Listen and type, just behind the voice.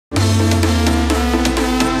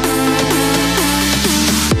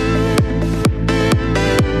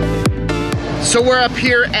So we're up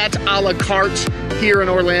here at A La Carte here in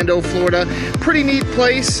Orlando, Florida. Pretty neat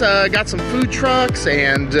place. Got some food trucks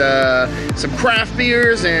and some craft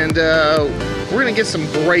beers, and we're gonna get some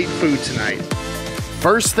great food tonight.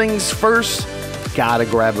 First things first, gotta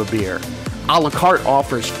grab a beer. A La Carte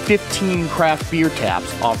offers 15 craft beer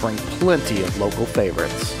taps, offering plenty of local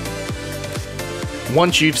favorites.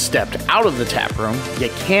 Once you've stepped out of the tap room, you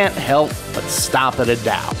can't help but stop at a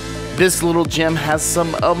Dow. This little gem has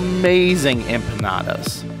some amazing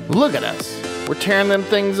empanadas. Look at us. We're tearing them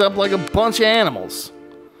things up like a bunch of animals.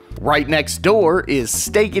 Right next door is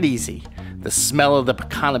Steak It Easy. The smell of the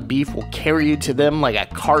picanha beef will carry you to them like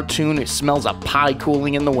a cartoon who smells a pie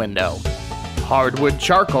cooling in the window. Hardwood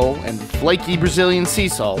charcoal and flaky Brazilian sea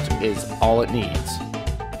salt is all it needs.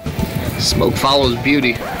 Smoke follows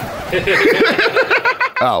beauty.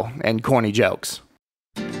 Oh, and corny jokes.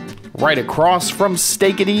 Right across from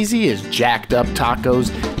Steak It Easy is Jacked Up Tacos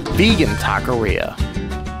Vegan Taqueria.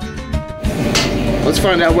 Let's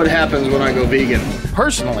find out what happens when I go vegan.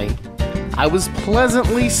 Personally, I was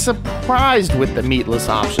pleasantly surprised with the meatless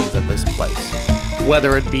options at this place.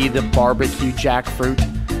 Whether it be the barbecue jackfruit,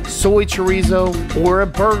 soy chorizo, or a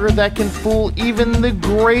burger that can fool even the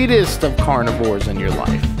greatest of carnivores in your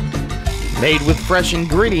life. Made with fresh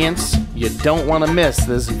ingredients, you don't want to miss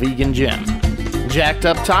this vegan gem. Jacked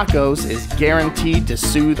Up Tacos is guaranteed to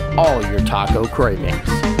soothe all your taco cravings.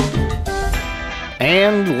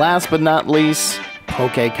 And last but not least,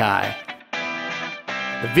 Poke Kai.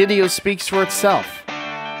 The video speaks for itself.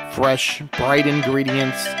 Fresh, bright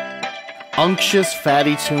ingredients, unctuous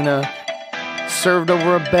fatty tuna, served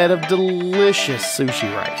over a bed of delicious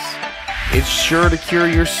sushi rice. It's sure to cure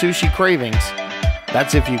your sushi cravings.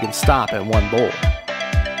 That's if you can stop at one bowl.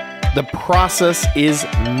 The process is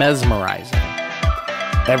mesmerizing.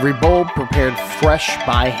 Every bowl prepared fresh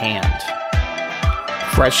by hand.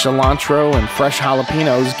 Fresh cilantro and fresh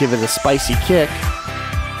jalapenos give it a spicy kick.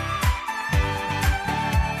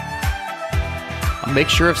 A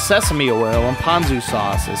mixture of sesame oil and ponzu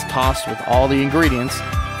sauce is tossed with all the ingredients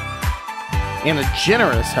and a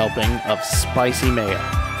generous helping of spicy mayo.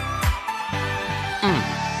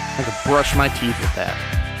 I could brush my teeth with that.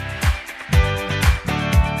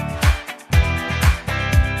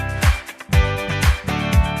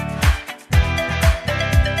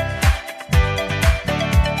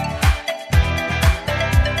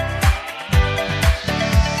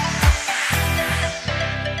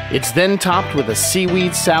 It's then topped with a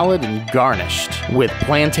seaweed salad and garnished with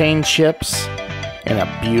plantain chips and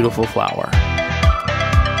a beautiful flower.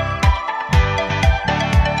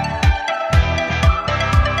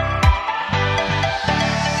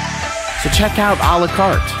 So check out A La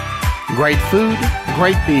Carte. Great food,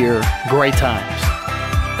 great beer, great times.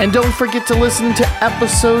 And don't forget to listen to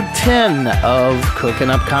episode 10 of Cookin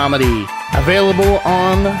Up Comedy. Available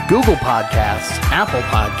on Google Podcasts, Apple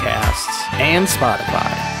Podcasts, and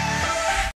Spotify.